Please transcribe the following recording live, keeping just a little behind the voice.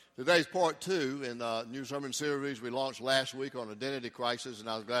Today's part 2 in the new sermon series we launched last week on identity crisis, and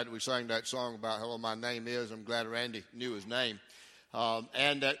I was glad that we sang that song about hello, my name is. I'm glad Randy knew his name,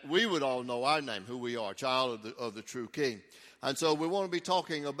 and that we would all know our name, who we are, child of the true King. And so we want to be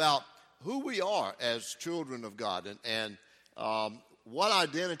talking about who we are as children of God and what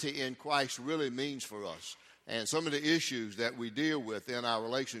identity in Christ really means for us, and some of the issues that we deal with in our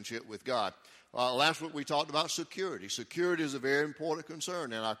relationship with God. Last week we talked about security. Security is a very important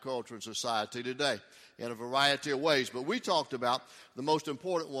concern in our culture and society today in a variety of ways. But we talked about the most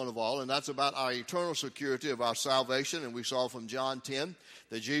important one of all, and that's about our eternal security of our salvation. And we saw from John 10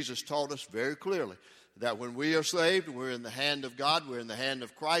 that Jesus taught us very clearly that when we are saved, we're in the hand of God, we're in the hand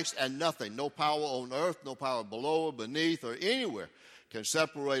of Christ, and nothing, no power on earth, no power below or beneath or anywhere can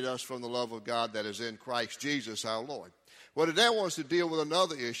separate us from the love of God that is in Christ Jesus our Lord. Well, today I want us to deal with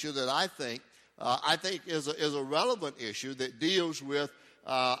another issue that I think is a relevant issue that deals with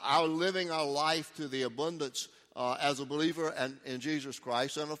our living our life to the abundance as a believer and in Jesus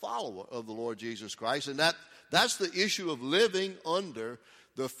Christ and a follower of the Lord Jesus Christ. And that's the issue of living under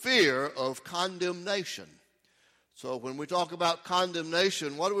the fear of condemnation. So when we talk about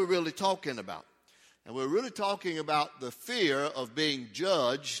condemnation, what are we really talking about? And we're really talking about the fear of being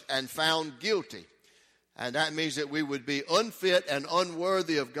judged and found guilty. And that means that we would be unfit and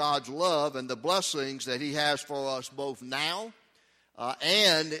unworthy of God's love and the blessings that He has for us both now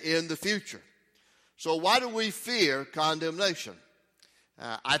and in the future. So why do we fear condemnation?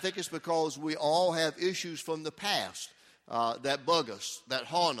 I think it's because we all have issues from the past that bug us, that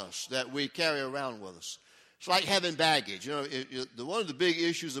haunt us, that we carry around with us. It's like having baggage. You know, one of the big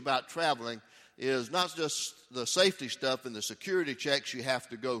issues about traveling is not just the safety stuff and the security checks you have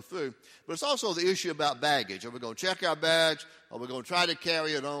to go through, but it's also the issue about baggage. Are we going to check our bags? Are we going to try to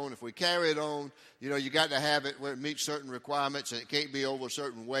carry it on? If we carry it on, you got to have it where it meets certain requirements, and it can't be over a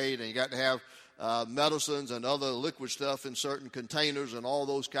certain weight, and you got to have medicines and other liquid stuff in certain containers and all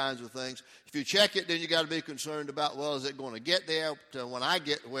those kinds of things. If you check it, then you got to be concerned about, well, is it going to get there? When I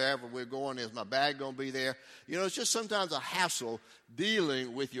get wherever we're going, is my bag going to be there? It's just sometimes a hassle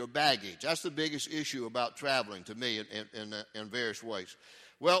dealing with your baggage. That's the biggest issue about traveling to me in various ways.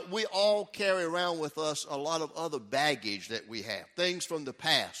 Well, we all carry around with us a lot of other baggage that we have, things from the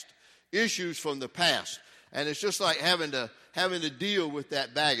past, issues from the past. And it's just like having to deal with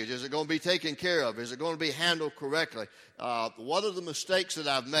that baggage. Is it going to be taken care of? Is it going to be handled correctly? What are the mistakes that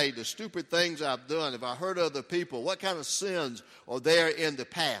I've made, the stupid things I've done? Have I hurt other people? What kind of sins are there in the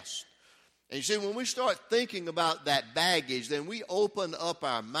past? And you see, when we start thinking about that baggage, then we open up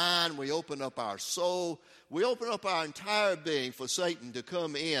our mind, we open up our soul, we open up our entire being for Satan to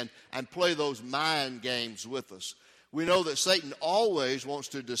come in and play those mind games with us. We know that Satan always wants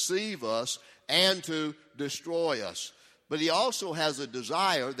to deceive us and to destroy us. But he also has a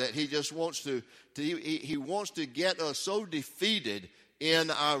desire that he just wants he wants to get us so defeated in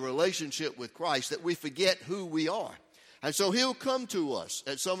our relationship with Christ that we forget who we are. And so he'll come to us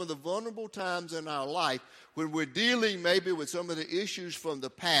at some of the vulnerable times in our life when we're dealing maybe with some of the issues from the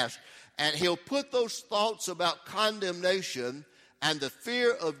past, and he'll put those thoughts about condemnation and the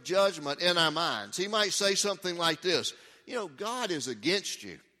fear of judgment in our minds. He might say something like this: God is against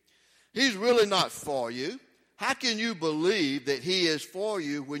you. He's really not for you. How can you believe that He is for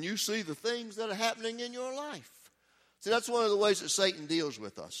you when you see the things that are happening in your life? See, that's one of the ways that Satan deals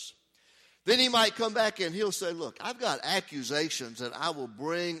with us. Then he might come back and he'll say, look, I've got accusations that I will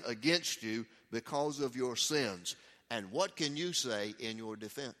bring against you because of your sins. And what can you say in your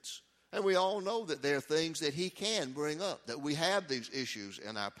defense? And we all know that there are things that he can bring up, that we have these issues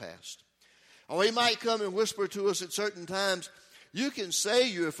in our past. Or he might come and whisper to us at certain times, you can say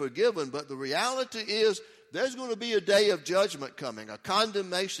you're forgiven, but the reality is there's going to be a day of judgment coming, a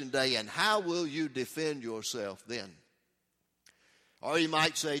condemnation day, and how will you defend yourself then? Or he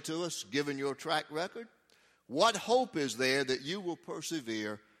might say to us, given your track record, what hope is there that you will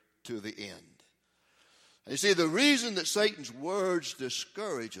persevere to the end? And you see, the reason that Satan's words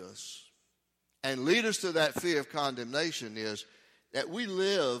discourage us and lead us to that fear of condemnation is that we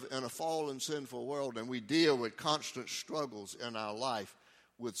live in a fallen, sinful world, and we deal with constant struggles in our life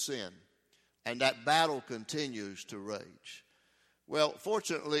with sin. And that battle continues to rage. Well,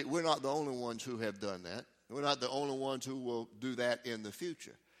 fortunately, we're not the only ones who have done that. We're not the only ones who will do that in the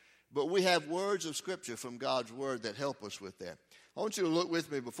future. But we have words of Scripture from God's Word that help us with that. I want you to look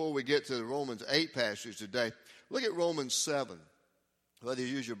with me before we get to the Romans 8 passage today. Look at Romans 7. Whether you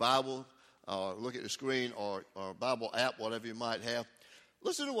use your Bible or look at the screen or Bible app, whatever you might have.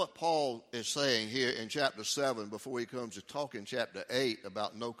 Listen to what Paul is saying here in chapter 7 before he comes to talk in chapter 8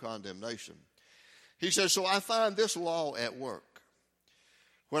 about no condemnation. He says, so I find this law at work.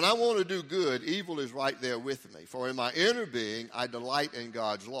 When I want to do good, evil is right there with me. For in my inner being, I delight in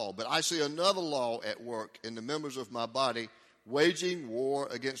God's law. But I see another law at work in the members of my body, waging war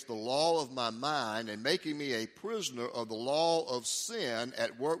against the law of my mind and making me a prisoner of the law of sin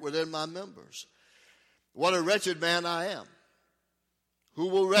at work within my members. What a wretched man I am. Who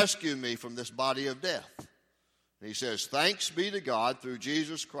will rescue me from this body of death? And he says, thanks be to God through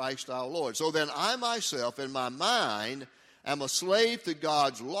Jesus Christ our Lord. So then I myself in my mind am a slave to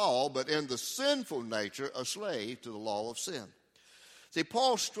God's law, but in the sinful nature a slave to the law of sin. See,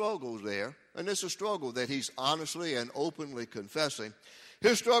 Paul struggles there, and it's a struggle that he's honestly and openly confessing.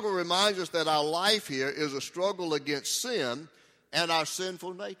 His struggle reminds us that our life here is a struggle against sin and our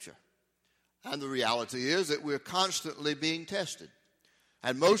sinful nature. And the reality is that we're constantly being tested.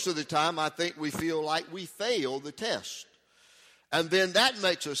 And most of the time, I think we feel like we fail the test. And then that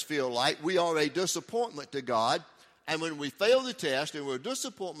makes us feel like we are a disappointment to God. And when we fail the test and we're a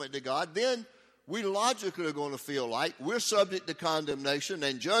disappointment to God, then we logically are going to feel like we're subject to condemnation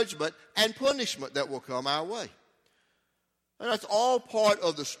and judgment and punishment that will come our way. And that's all part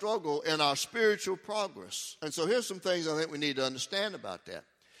of the struggle in our spiritual progress. And so here's some things I think we need to understand about that.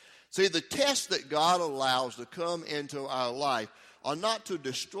 See, the tests that God allows to come into our life are not to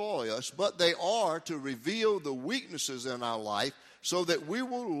destroy us, but they are to reveal the weaknesses in our life so that we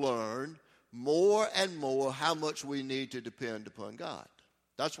will learn more and more how much we need to depend upon God.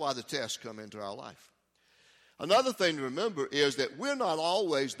 That's why the tests come into our life. Another thing to remember is that we're not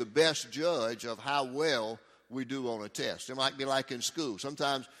always the best judge of how well we do on a test. It might be like in school.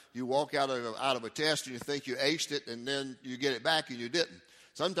 Sometimes you walk out of a test and you think you aced it, and then you get it back and you didn't.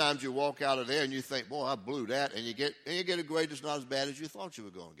 Sometimes you walk out of there and you think, boy, I blew that, and you get a grade that's not as bad as you thought you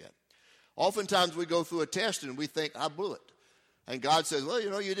were going to get. Oftentimes we go through a test and we think, I blew it. And God says, well, you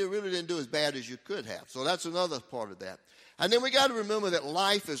really didn't do as bad as you could have. So that's another part of that. And then we got to remember that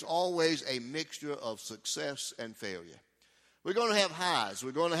life is always a mixture of success and failure. We're going to have highs.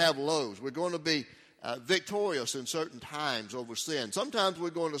 We're going to have lows. We're going to be victorious in certain times over sin. Sometimes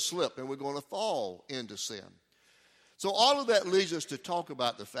we're going to slip and we're going to fall into sin. So all of that leads us to talk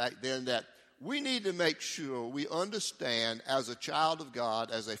about the fact then that we need to make sure we understand as a child of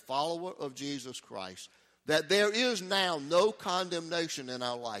God, as a follower of Jesus Christ, that there is now no condemnation in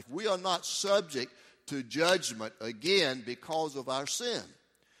our life. We are not subject to judgment again because of our sin.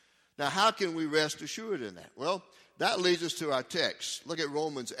 Now, how can we rest assured in that? Well, that leads us to our text. Look at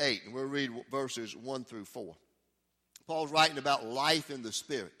Romans 8, and we'll read verses 1 through 4. Paul's writing about life in the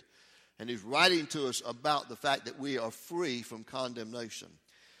Spirit. And he's writing to us about the fact that we are free from condemnation.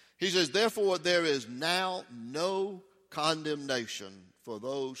 He says, therefore, there is now no condemnation for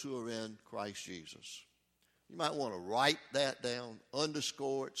those who are in Christ Jesus. You might want to write that down,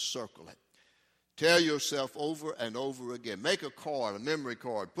 underscore it, circle it. Tell yourself over and over again. Make a card, a memory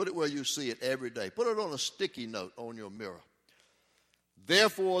card. Put it where you see it every day. Put it on a sticky note on your mirror.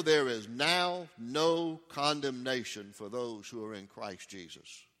 Therefore, there is now no condemnation for those who are in Christ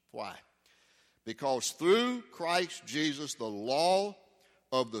Jesus. Why? Because through Christ Jesus, the law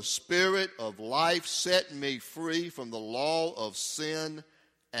of the Spirit of life set me free from the law of sin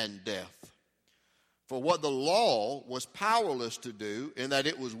and death. For what the law was powerless to do, in that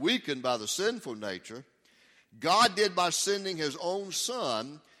it was weakened by the sinful nature, God did by sending his own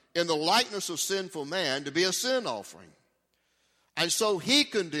Son in the likeness of sinful man to be a sin offering. And so he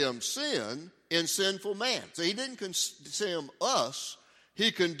condemned sin in sinful man. So he didn't condemn us.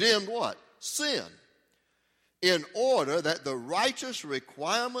 He condemned what? Sin. In order that the righteous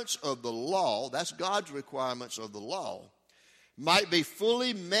requirements of the law, that's God's requirements of the law, might be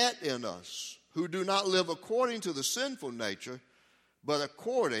fully met in us who do not live according to the sinful nature, but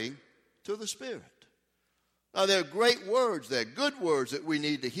according to the Spirit. Now, there are great words there, good words that we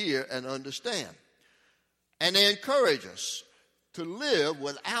need to hear and understand. And they encourage us to live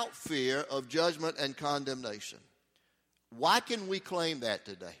without fear of judgment and condemnation. Why can we claim that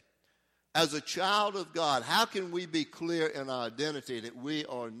today? As a child of God, how can we be clear in our identity that we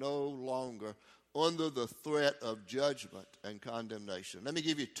are no longer under the threat of judgment and condemnation? Let me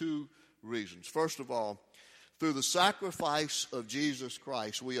give you two reasons. First of all, through the sacrifice of Jesus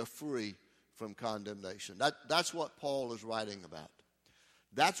Christ, we are free from condemnation. That's what Paul is writing about.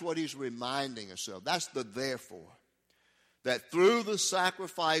 That's what he's reminding us of. That's the therefore. That through the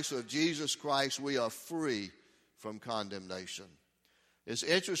sacrifice of Jesus Christ, we are free from condemnation. It's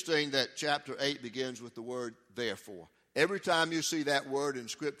interesting that chapter 8 begins with the word therefore. Every time you see that word in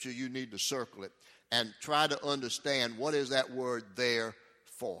Scripture, you need to circle it and try to understand what is that word there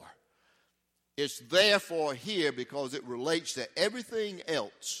for. It's therefore here because it relates to everything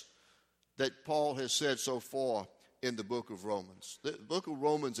else that Paul has said so far in the book of Romans. The book of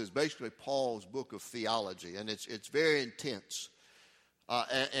Romans is basically Paul's book of theology, and it's very intense.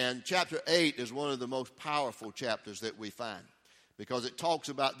 And chapter 8 is one of the most powerful chapters that we find because it talks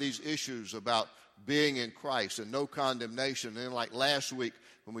about these issues about being in Christ and no condemnation. And then like last week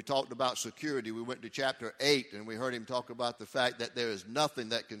when we talked about security, we went to chapter 8 and we heard him talk about the fact that there is nothing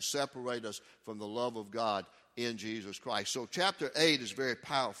that can separate us from the love of God in Jesus Christ. So chapter 8 is very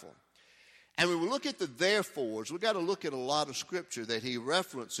powerful. And when we look at the therefores, we've got to look at a lot of scripture that he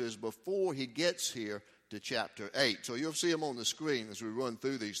references before he gets here to chapter 8. So you'll see them on the screen as we run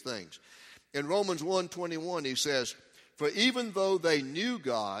through these things. In Romans 1:21, he says, "For even though they knew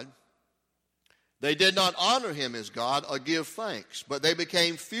God, they did not honor him as God or give thanks, but they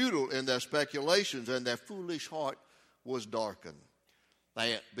became futile in their speculations, and their foolish heart was darkened."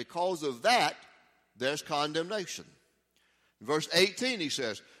 Because of that, there's condemnation. In verse 18, he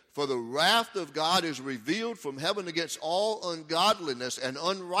says, "For the wrath of God is revealed from heaven against all ungodliness and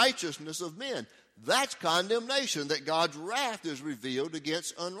unrighteousness of men." That's condemnation, that God's wrath is revealed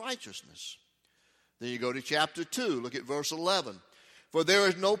against unrighteousness. Then you go to chapter 2, look at verse 11. "For there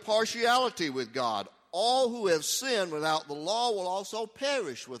is no partiality with God. All who have sinned without the law will also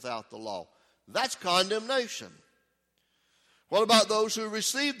perish without the law." That's condemnation. What about those who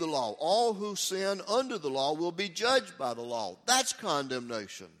receive the law? All who sin under the law will be judged by the law. That's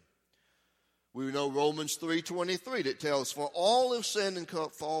condemnation. We know Romans 3:23 that tells, "For all have sinned and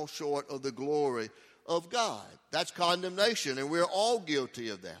fall short of the glory of God." That's condemnation, and we're all guilty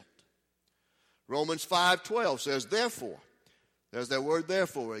of that. Romans 5:12 says, "Therefore," there's that word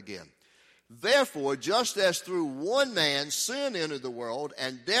therefore again. "Therefore, just as through one man sin entered the world,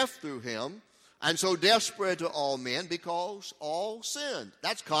 and death through him, and so death spread to all men because all sinned."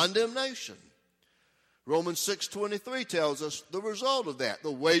 That's condemnation. Romans 6:23 tells us the result of that.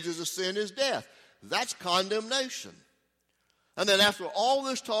 The wages of sin is death. That's condemnation. And then after all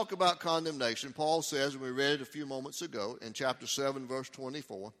this talk about condemnation, Paul says, and we read it a few moments ago in chapter 7, verse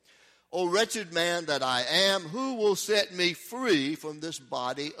 24, "O wretched man that I am, who will set me free from this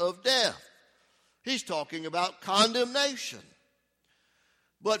body of death?" He's talking about condemnation.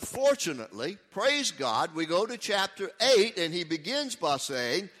 But fortunately, praise God, we go to chapter 8, and he begins by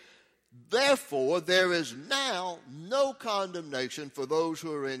saying, "Therefore, there is now no condemnation for those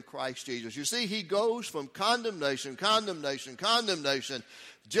who are in Christ Jesus." You see, he goes from condemnation,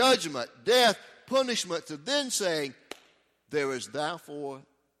 judgment, death, punishment, to then saying, there is therefore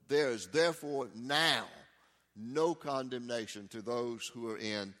now no condemnation to those who are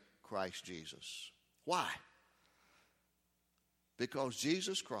in Christ Jesus. Why? Because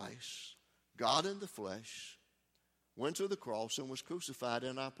Jesus Christ, God in the flesh, went to the cross and was crucified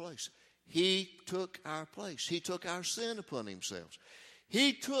in our place. He took our place. He took our sin upon himself.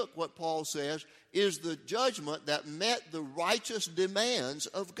 He took what Paul says is the judgment that met the righteous demands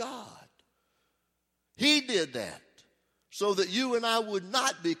of God. He did that so that you and I would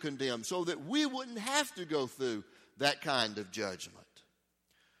not be condemned, so that we wouldn't have to go through that kind of judgment.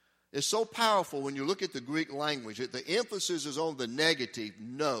 It's so powerful when you look at the Greek language. The emphasis is on the negative,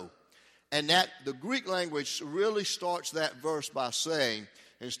 no. And that the Greek language really starts that verse by saying,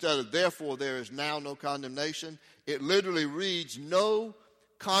 instead of "therefore there is now no condemnation," it literally reads, "No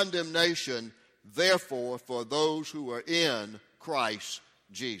condemnation, therefore, for those who are in Christ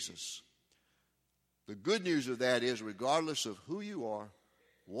Jesus." The good news of that is, regardless of who you are,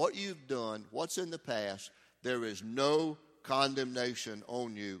 what you've done, what's in the past, there is no condemnation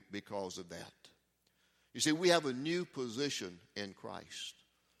on you because of that. You see, we have a new position in Christ.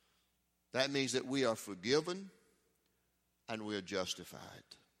 That means that we are forgiven and we are justified.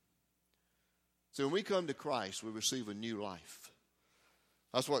 So when we come to Christ, we receive a new life.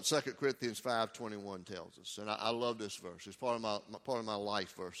 That's what 2 Corinthians 5:21 tells us. And I love this verse. It's part of my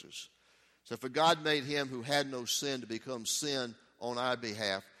life verses. So, "For God made him who had no sin to become sin on our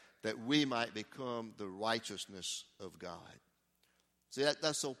behalf, that we might become the righteousness of God." See,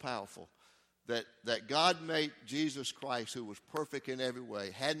 that's so powerful. That God made Jesus Christ, who was perfect in every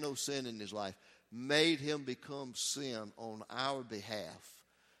way, had no sin in his life, made him become sin on our behalf,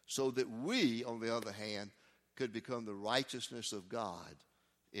 so that we, on the other hand, could become the righteousness of God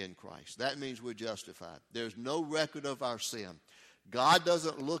in Christ. That means we're justified. There's no record of our sin. God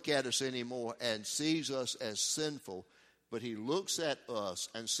doesn't look at us anymore and sees us as sinful, but he looks at us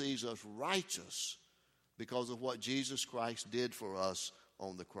and sees us righteous because of what Jesus Christ did for us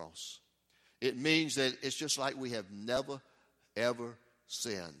on the cross. It means that it's just like we have never, ever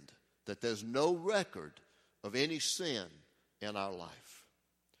sinned, that there's no record of any sin in our life.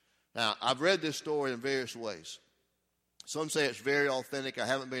 Now, I've read this story in various ways. Some say it's very authentic. I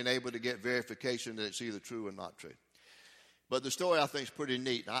haven't been able to get verification that it's either true or not true. But the story, I think, is pretty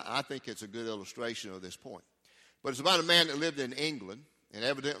neat. I think it's a good illustration of this point. But it's about a man that lived in England, and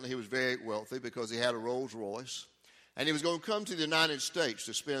evidently he was very wealthy because he had a Rolls Royce. And he was going to come to the United States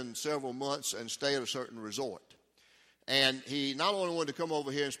to spend several months and stay at a certain resort. And he not only wanted to come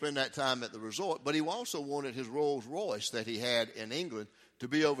over here and spend that time at the resort, but he also wanted his Rolls Royce that he had in England to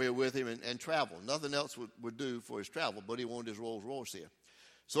be over here with him and travel. Nothing else would do for his travel, but he wanted his Rolls Royce here.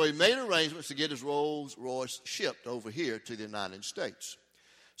 So he made arrangements to get his Rolls Royce shipped over here to the United States.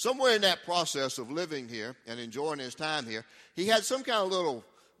 Somewhere in that process of living here and enjoying his time here, he had some kind of little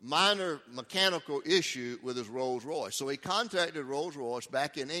minor mechanical issue with his Rolls Royce. So he contacted Rolls Royce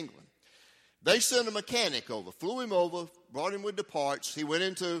back in England. They sent a mechanic over, flew him over, brought him with the parts. He went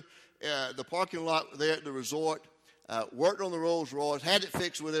into the parking lot there at the resort, worked on the Rolls Royce, had it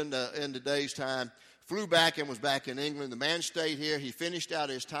fixed in the day's time, flew back and was back in England. The man stayed here. He finished out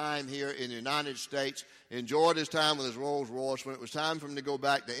his time here in the United States, enjoyed his time with his Rolls Royce. When it was time for him to go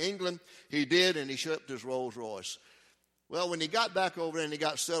back to England, he did, and he shipped his Rolls Royce. Well, when he got back over there and he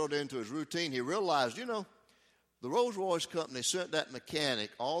got settled into his routine, he realized, the Rolls Royce company sent that mechanic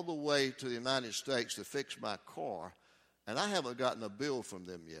all the way to the United States to fix my car, and I haven't gotten a bill from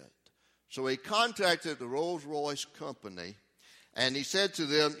them yet. So he contacted the Rolls Royce company, and he said to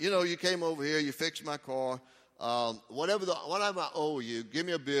them, you came over here, you fixed my car, whatever I owe you, give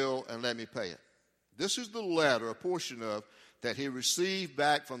me a bill and let me pay it. This is the letter, a portion of, that he received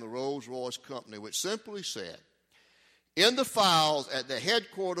back from the Rolls Royce company, which simply said, in the files at the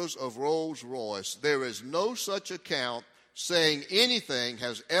headquarters of Rolls Royce, there is no such account saying anything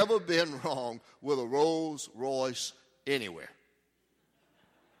has ever been wrong with a Rolls Royce anywhere.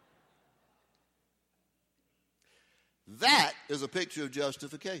 That is a picture of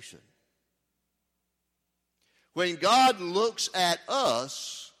justification. When God looks at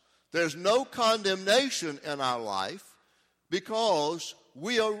us, there's no condemnation in our life because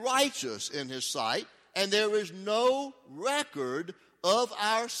we are righteous in His sight, and there is no record of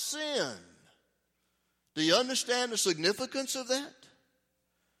our sin. Do you understand the significance of that?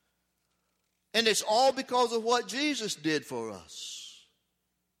 And it's all because of what Jesus did for us,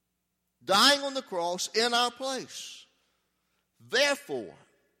 dying on the cross in our place. Therefore,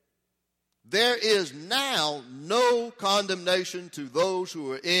 there is now no condemnation to those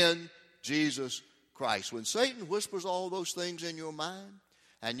who are in Jesus Christ. When Satan whispers all those things in your mind,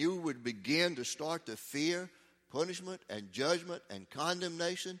 and you would begin to start to fear punishment and judgment and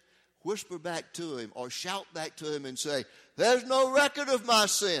condemnation, whisper back to him or shout back to him and say, there's no record of my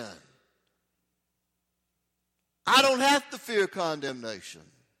sin. I don't have to fear condemnation.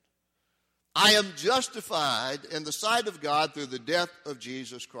 I am justified in the sight of God through the death of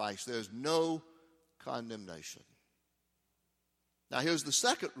Jesus Christ. There's no condemnation. Now here's the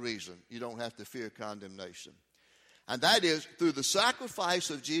second reason you don't have to fear condemnation. And that is, through the sacrifice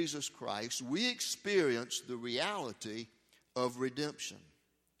of Jesus Christ, we experience the reality of redemption.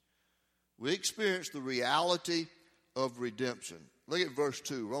 We experience the reality of redemption. Look at verse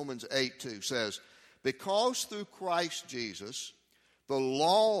 2. Romans 8:2 says, because through Christ Jesus, the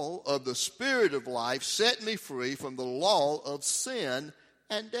law of the Spirit of life set me free from the law of sin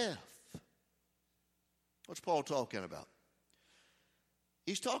and death. What's Paul talking about?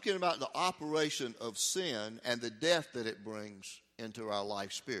 He's talking about the operation of sin and the death that it brings into our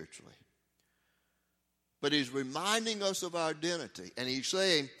life spiritually. But he's reminding us of our identity. And he's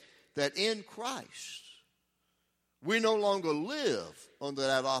saying that in Christ, we no longer live under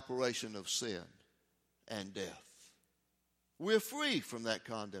that operation of sin and death. We're free from that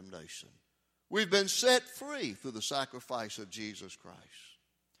condemnation. We've been set free through the sacrifice of Jesus Christ.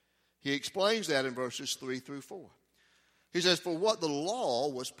 He explains that in verses 3 through 4. He says, for what the law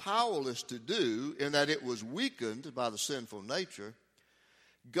was powerless to do in that it was weakened by the sinful nature,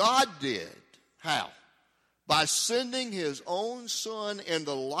 God did. How? By sending His own Son in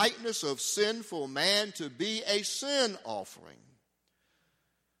the likeness of sinful man to be a sin offering.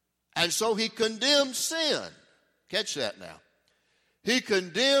 And so He condemned sin. Catch that now. He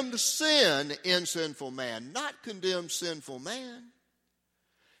condemned sin in sinful man, not condemned sinful man,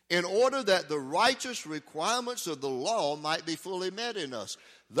 in order that the righteous requirements of the law might be fully met in us.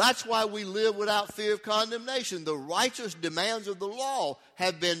 That's why we live without fear of condemnation. The righteous demands of the law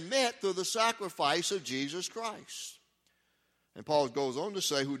have been met through the sacrifice of Jesus Christ. And Paul goes on to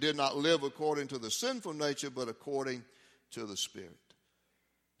say, who did not live according to the sinful nature, but according to the Spirit.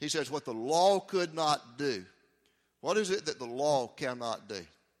 He says, what the law could not do. What is it that the law cannot do?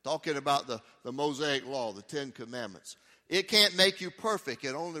 Talking about the Mosaic law, the Ten Commandments. It can't make you perfect.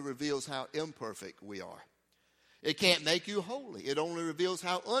 It only reveals how imperfect we are. It can't make you holy. It only reveals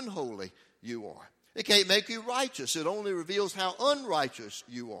how unholy you are. It can't make you righteous. It only reveals how unrighteous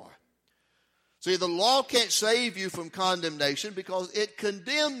you are. See, the law can't save you from condemnation because it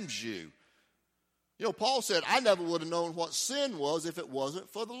condemns you. You know, Paul said, I never would have known what sin was if it wasn't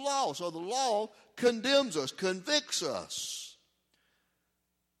for the law. So the law condemns us, convicts us.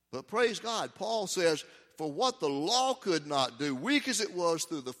 But praise God, Paul says, for what the law could not do, weak as it was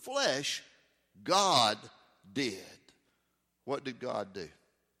through the flesh, God did. What did God do?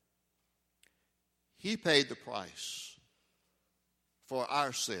 He paid the price for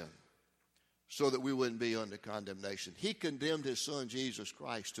our sin so that we wouldn't be under condemnation. He condemned his son, Jesus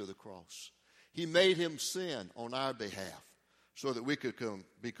Christ, to the cross. He made him sin on our behalf so that we could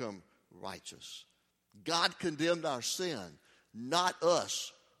become righteous. God condemned our sin, not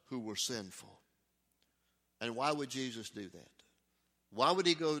us who were sinful. And why would Jesus do that? Why would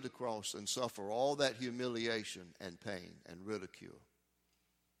he go to the cross and suffer all that humiliation and pain and ridicule?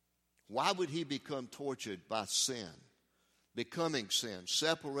 Why would he become tortured by sin, becoming sin,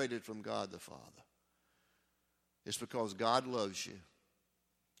 separated from God the Father? It's because God loves you.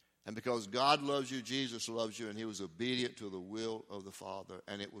 And because God loves you, Jesus loves you, and he was obedient to the will of the Father,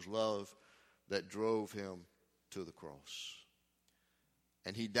 and it was love that drove him to the cross.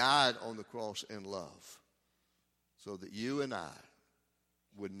 And he died on the cross in love so that you and I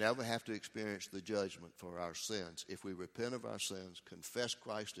would never have to experience the judgment for our sins if we repent of our sins, confess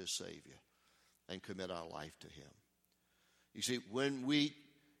Christ as Savior, and commit our life to him. You see, when we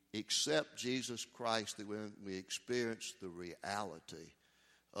accept Jesus Christ, when we experience the reality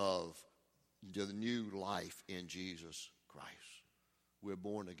of the new life in Jesus Christ, we're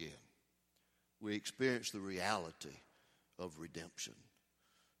born again. We experience the reality of redemption,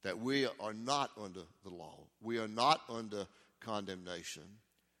 that we are not under the law. We are not under condemnation.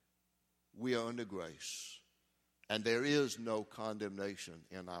 We are under grace. And there is no condemnation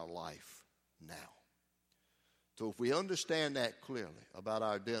in our life now. So if we understand that clearly about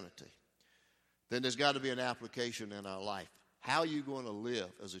our identity, then there's got to be an application in our life. How are you going to live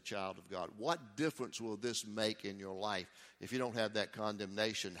as a child of God? What difference will this make in your life if you don't have that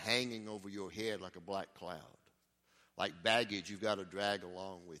condemnation hanging over your head like a black cloud? Like baggage you've got to drag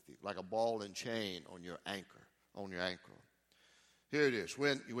along with you, like a ball and chain on your ankle. Here it is.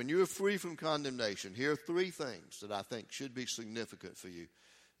 When you're free from condemnation, here are three things that I think should be significant for you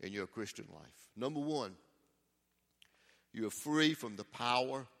in your Christian life. Number one, you are free from the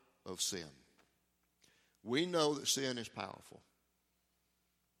power of sin. We know that sin is powerful.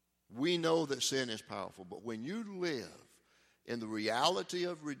 We know that sin is powerful. But when you live in the reality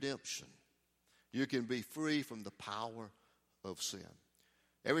of redemption, you can be free from the power of sin.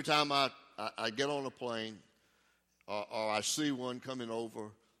 Every time I get on a plane or I see one coming over,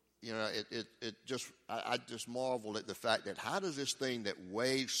 you know, I just marvel at the fact that how does this thing that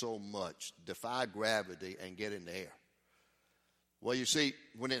weighs so much defy gravity and get in the air? Well, you see,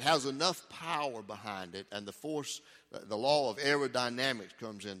 when it has enough power behind it and the force, the law of aerodynamics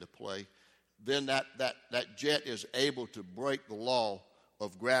comes into play, then that jet is able to break the law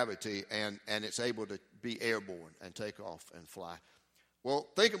of gravity and it's able to be airborne and take off and fly. Well,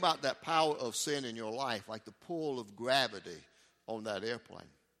 think about that power of sin in your life, like the pull of gravity on that airplane.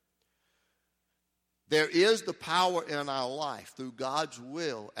 There is the power in our life through God's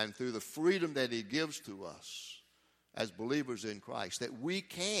will and through the freedom that he gives to us as believers in Christ, that we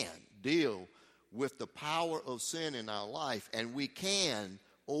can deal with the power of sin in our life, and we can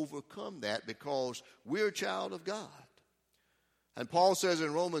overcome that because we're a child of God. And Paul says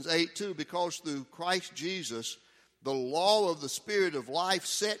in Romans 8:2, because through Christ Jesus, the law of the Spirit of life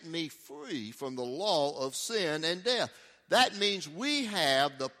set me free from the law of sin and death. That means we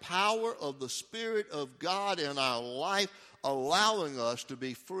have the power of the Spirit of God in our life, allowing us to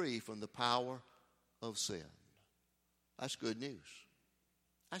be free from the power of sin. That's good news.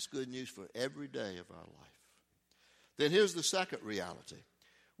 That's good news for every day of our life. Then here's the second reality.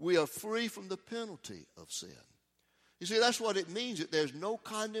 We are free from the penalty of sin. You see, that's what it means, that there's no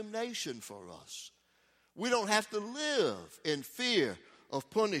condemnation for us. We don't have to live in fear of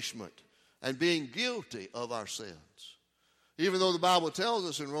punishment and being guilty of our sins. Even though the Bible tells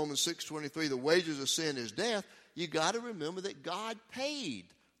us in Romans 6:23, the wages of sin is death, you got to remember that God paid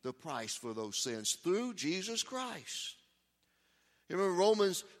the price for those sins through Jesus Christ. You remember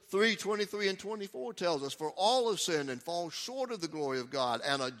Romans 3:23 and 24 tells us, for all have sinned and fall short of the glory of God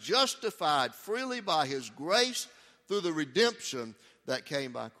and are justified freely by his grace through the redemption that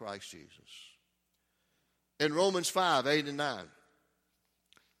came by Christ Jesus. In Romans 5:8 and 9,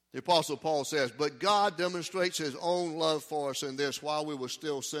 the Apostle Paul says, but God demonstrates his own love for us in this: while we were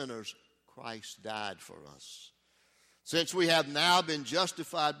still sinners, Christ died for us. Since we have now been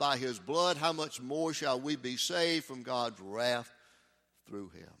justified by his blood, how much more shall we be saved from God's wrath through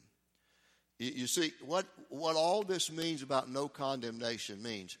him? You see, what all this means about no condemnation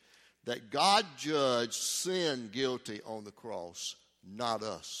means that God judged sin guilty on the cross, not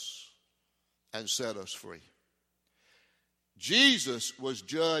us, and set us free. Jesus was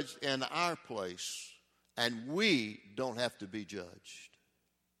judged in our place, and we don't have to be judged.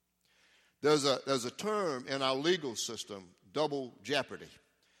 There's a term in our legal system, double jeopardy.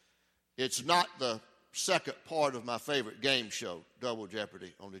 It's not the second part of my favorite game show, Double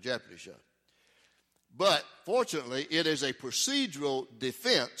Jeopardy, on the Jeopardy show. But fortunately, it is a procedural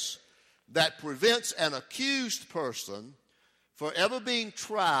defense that prevents an accused person from ever being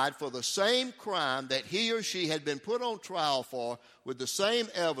tried for the same crime that he or she had been put on trial for with the same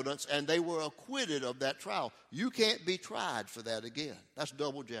evidence, and they were acquitted of that trial. You can't be tried for that again. That's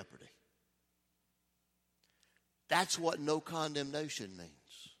double jeopardy. That's what no condemnation means.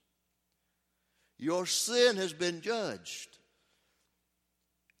 Your sin has been judged,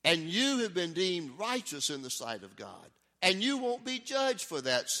 and you have been deemed righteous in the sight of God, and you won't be judged for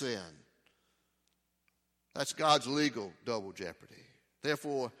that sin. That's God's legal double jeopardy.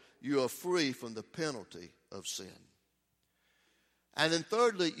 Therefore, you are free from the penalty of sin. And then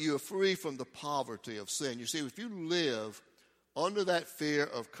thirdly, you are free from the poverty of sin. You see, if you live under that fear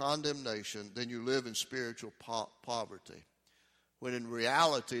of condemnation, then you live in spiritual poverty. When in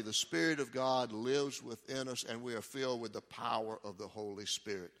reality, the Spirit of God lives within us, and we are filled with the power of the Holy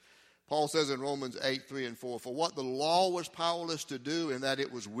Spirit. Paul says in Romans 8:3-4, for what the law was powerless to do, in that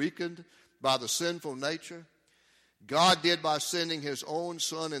it was weakened by the sinful nature, God did by sending his own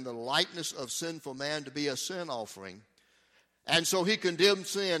Son in the likeness of sinful man to be a sin offering. And so he condemned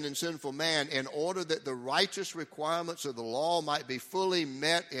sin in sinful man in order that the righteous requirements of the law might be fully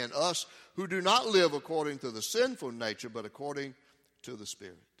met in us who do not live according to the sinful nature, but according to the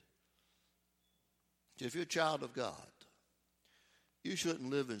Spirit. If you're a child of God, you shouldn't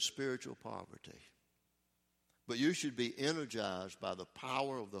live in spiritual poverty, but you should be energized by the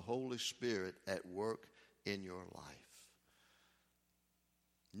power of the Holy Spirit at work in your life.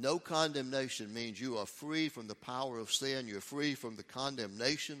 No condemnation means you are free from the power of sin. You're free from the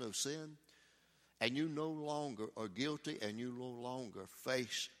condemnation of sin. And you no longer are guilty, and you no longer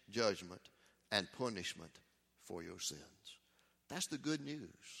face judgment and punishment for your sins. That's the good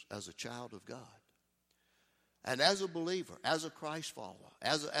news as a child of God. And as a believer, as a Christ follower,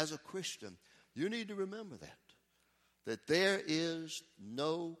 as a Christian, you need to remember that there is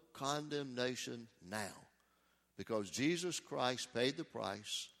no condemnation now, because Jesus Christ paid the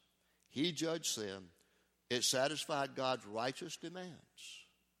price. He judged sin. It satisfied God's righteous demands.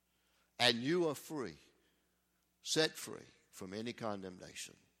 And you are free, set free from any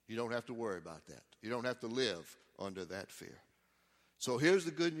condemnation. You don't have to worry about that. You don't have to live under that fear. So here's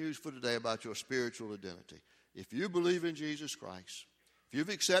the good news for today about your spiritual identity. If you believe in Jesus Christ, if you've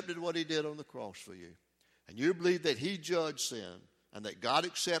accepted what he did on the cross for you, and you believe that he judged sin and that God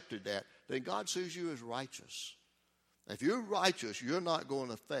accepted that, then God sees you as righteous. If you're righteous, you're not going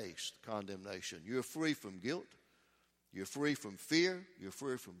to face condemnation. You're free from guilt. You're free from fear. You're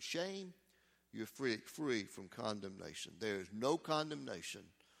free from shame. You're free from condemnation. There is no condemnation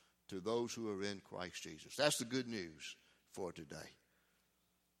to those who are in Christ Jesus. That's the good news for today.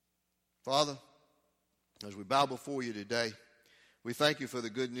 Father, as we bow before you today, we thank you for the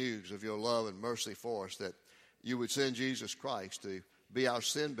good news of your love and mercy for us, that you would send Jesus Christ to be our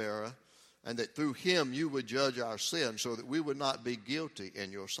sin bearer, and that through him you would judge our sin so that we would not be guilty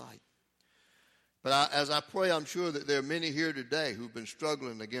in your sight. But as I pray, I'm sure that there are many here today who've been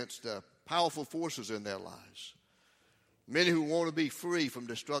struggling against powerful forces in their lives. Many who want to be free from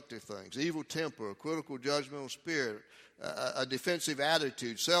destructive things, evil temper, a critical judgmental spirit, a defensive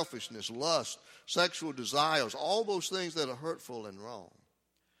attitude, selfishness, lust, sexual desires, all those things that are hurtful and wrong.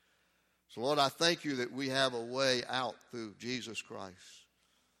 So, Lord, I thank you that we have a way out through Jesus Christ.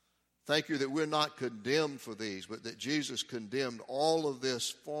 Thank you that we're not condemned for these, but that Jesus condemned all of this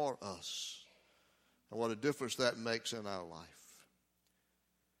for us. And what a difference that makes in our life.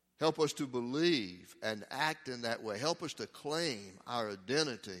 Help us to believe and act in that way. Help us to claim our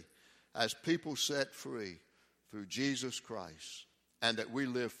identity as people set free through Jesus Christ, and that we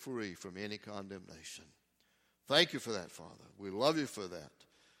live free from any condemnation. Thank you for that, Father. We love you for that.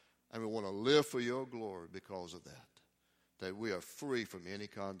 And we want to live for your glory because of that we are free from any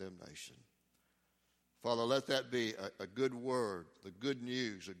condemnation. Father, let that be a good word, the good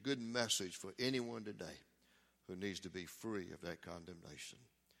news, a good message for anyone today who needs to be free of that condemnation.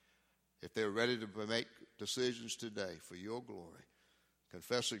 If they're ready to make decisions today for your glory,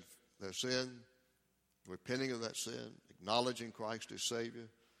 confessing their sin, repenting of that sin, acknowledging Christ as Savior,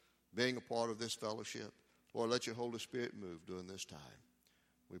 being a part of this fellowship. Lord, let your Holy Spirit move during this time.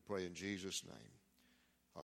 We pray in Jesus' name.